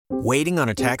Waiting on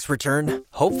a tax return?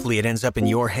 Hopefully it ends up in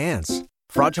your hands.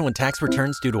 Fraudulent tax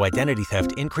returns due to identity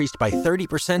theft increased by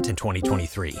 30% in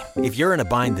 2023. If you're in a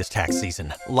bind this tax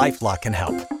season, LifeLock can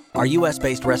help. Our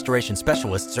U.S.-based restoration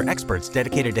specialists are experts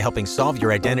dedicated to helping solve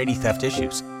your identity theft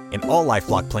issues. And all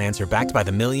LifeLock plans are backed by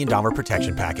the $1 Million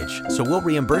Protection Package. So we'll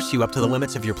reimburse you up to the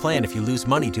limits of your plan if you lose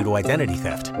money due to identity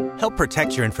theft. Help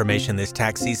protect your information this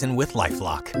tax season with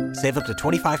LifeLock. Save up to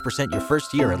 25% your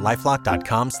first year at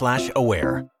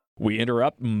LifeLock.com/aware. We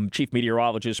interrupt Chief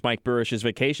Meteorologist Mike Burrish's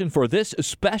vacation for this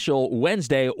special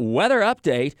Wednesday weather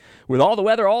update with all the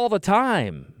weather all the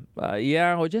time.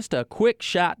 Just a quick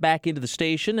shot back into the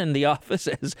station and the office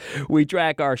as we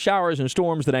track our showers and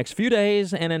storms the next few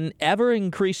days and an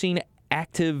ever-increasing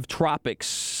active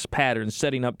tropics pattern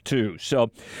setting up too.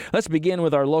 So let's begin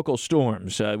with our local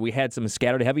storms. We had some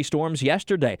scattered heavy storms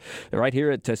yesterday right here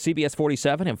at CBS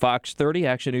 47 and Fox 30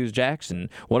 Action News Jackson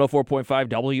 104.5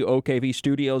 WOKV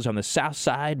studios on the south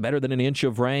side. Better than an inch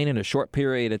of rain in a short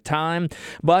period of time.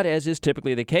 But as is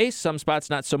typically the case, some spots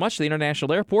not so much. The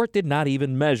International Airport did not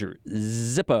even measure.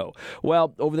 Zippo.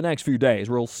 Well, over the next few days,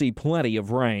 we'll see plenty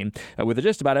of rain with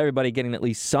just about everybody getting at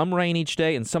least some rain each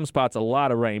day and some spots a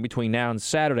lot of rain between now and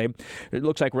Saturday. It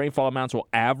looks like rainfall amounts will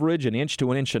average an inch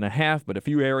to an inch and a half, but a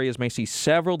few areas may see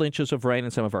several inches of rain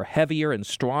in some of our heavier and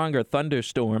stronger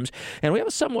thunderstorms. And we have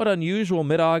a somewhat unusual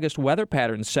mid-August weather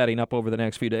pattern setting up over the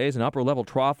next few days. An upper-level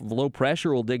trough of low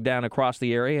pressure will dig down across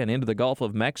the area and into the Gulf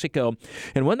of Mexico.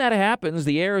 And when that happens,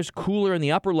 the air is cooler in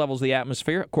the upper levels of the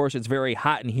atmosphere. Of course, it's very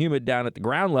hot and humid down at the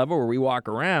ground level where we walk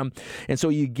around. And so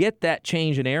you get that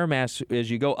change in air mass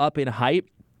as you go up in height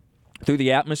through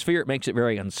the atmosphere. It makes it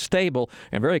very unstable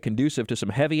and very conducive to some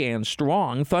heavy and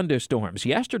strong thunderstorms.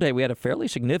 Yesterday, we had a fairly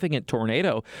significant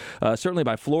tornado, certainly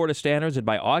by Florida standards and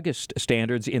by August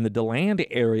standards in the DeLand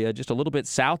area, just a little bit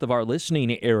south of our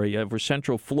listening area for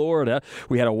central Florida.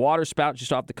 We had a water spout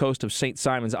just off the coast of St.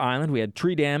 Simon's Island. We had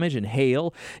tree damage and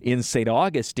hail in St.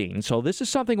 Augustine. So this is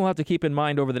something we'll have to keep in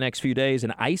mind over the next few days.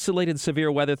 An isolated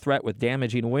severe weather threat with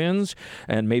damaging winds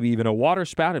and maybe even a water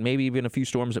spout and maybe even a few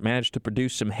storms that managed to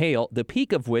produce some hail, the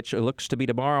peak of which looks to be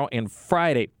tomorrow and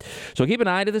Friday. So keep an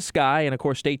eye to the sky, and of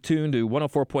course stay tuned to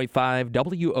 104.5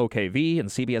 WOKV and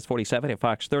CBS 47 and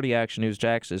Fox 30 Action News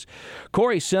Jax's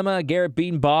Corey Sima, Garrett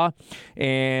Beanbaugh,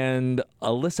 and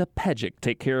Alyssa Pejic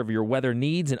take care of your weather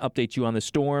needs and update you on the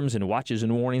storms and watches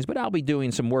and warnings. But I'll be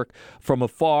doing some work from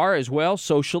afar as well,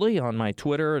 socially on my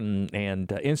Twitter and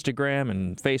Instagram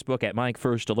and Facebook at Mike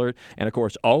First Alert, and of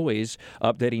course always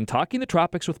updating Talking the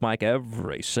Tropics with Mike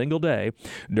every single day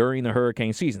during the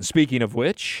hurricane season. Speaking of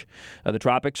which, the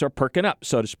tropics are perking up,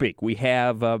 so to speak. We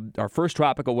have our first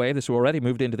tropical wave. This has already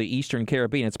moved into the eastern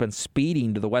Caribbean. It's been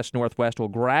speeding to the west-northwest. Will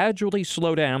gradually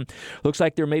slow down. Looks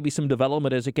like there may be some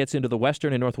development as it gets into the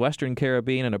western and northwestern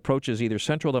Caribbean and approaches either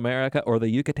Central America or the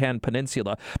Yucatan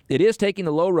Peninsula. It is taking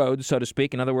the low road, so to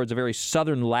speak. In other words, a very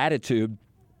southern latitude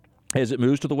as it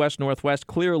moves to the west-northwest,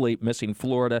 clearly missing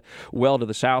Florida well to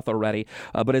the south already.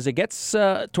 But as it gets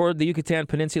toward the Yucatan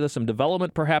Peninsula, some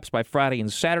development perhaps by Friday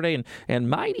and Saturday, and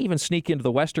might even sneak into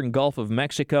the western Gulf of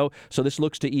Mexico. So this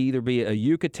looks to either be a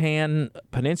Yucatan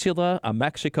Peninsula, a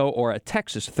Mexico, or a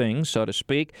Texas thing, so to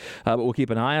speak. But we'll keep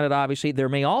an eye on it, obviously. There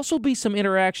may also be some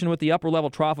interaction with the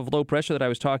upper-level trough of low pressure that I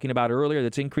was talking about earlier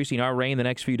that's increasing our rain the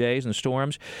next few days and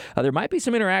storms. There might be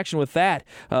some interaction with that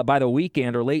by the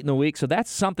weekend or late in the week. So that's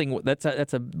something that's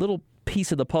a little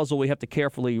piece of the puzzle we have to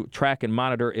carefully track and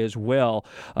monitor as well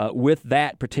with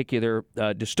that particular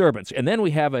disturbance. And then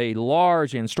we have a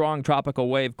large and strong tropical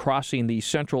wave crossing the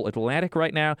central Atlantic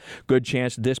right now. Good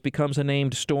chance this becomes a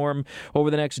named storm over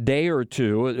the next day or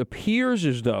two. It appears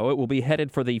as though it will be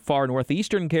headed for the far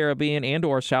northeastern Caribbean and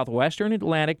or southwestern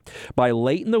Atlantic by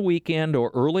late in the weekend or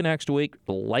early next week,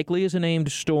 likely as a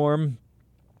named storm.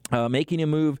 Making a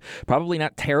move probably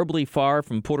not terribly far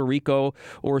from Puerto Rico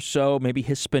or so, maybe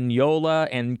Hispaniola,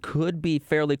 and could be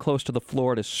fairly close to the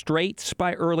Florida Straits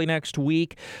by early next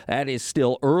week. That is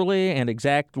still early, and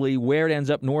exactly where it ends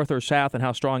up north or south and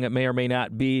how strong it may or may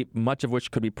not be, much of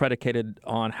which could be predicated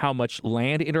on how much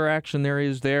land interaction there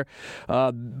is there.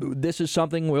 This is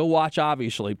something we'll watch,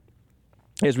 obviously,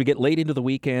 as we get late into the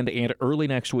weekend and early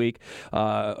next week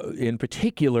in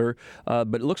particular.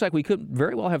 But it looks like we could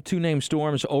very well have two named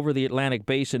storms over the Atlantic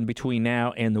basin between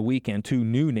now and the weekend, two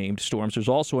new named storms. There's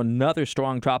also another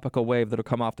strong tropical wave that will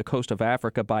come off the coast of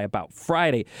Africa by about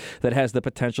Friday that has the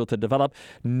potential to develop.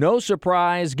 No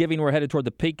surprise, given we're headed toward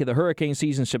the peak of the hurricane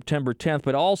season September 10th,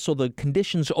 but also the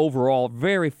conditions overall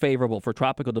very favorable for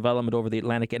tropical development over the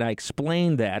Atlantic, and I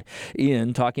explained that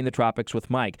in Talking the Tropics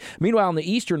with Mike. Meanwhile, in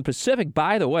the eastern Pacific,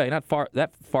 by the way, not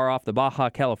that far off the Baja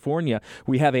California,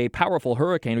 we have a powerful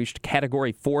hurricane reached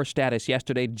Category 4 status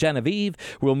yesterday. Genevieve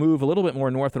will move a little bit more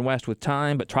north and west with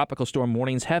time, but tropical storm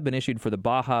warnings have been issued for the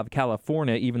Baja of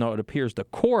California, even though it appears the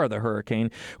core of the hurricane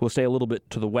will stay a little bit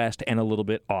to the west and a little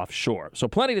bit offshore. So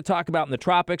plenty to talk about in the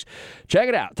tropics. Check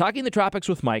it out. Talking the Tropics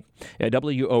with Mike at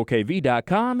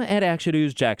WOKV.com and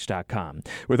ActionNewsJax.com.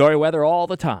 With our weather all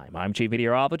the time, I'm Chief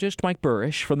Meteorologist Mike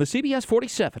Burrish from the CBS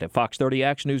 47 at Fox 30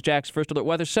 Action News Jax First Alert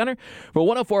Weather Center for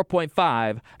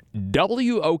 104.5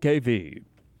 WOKV.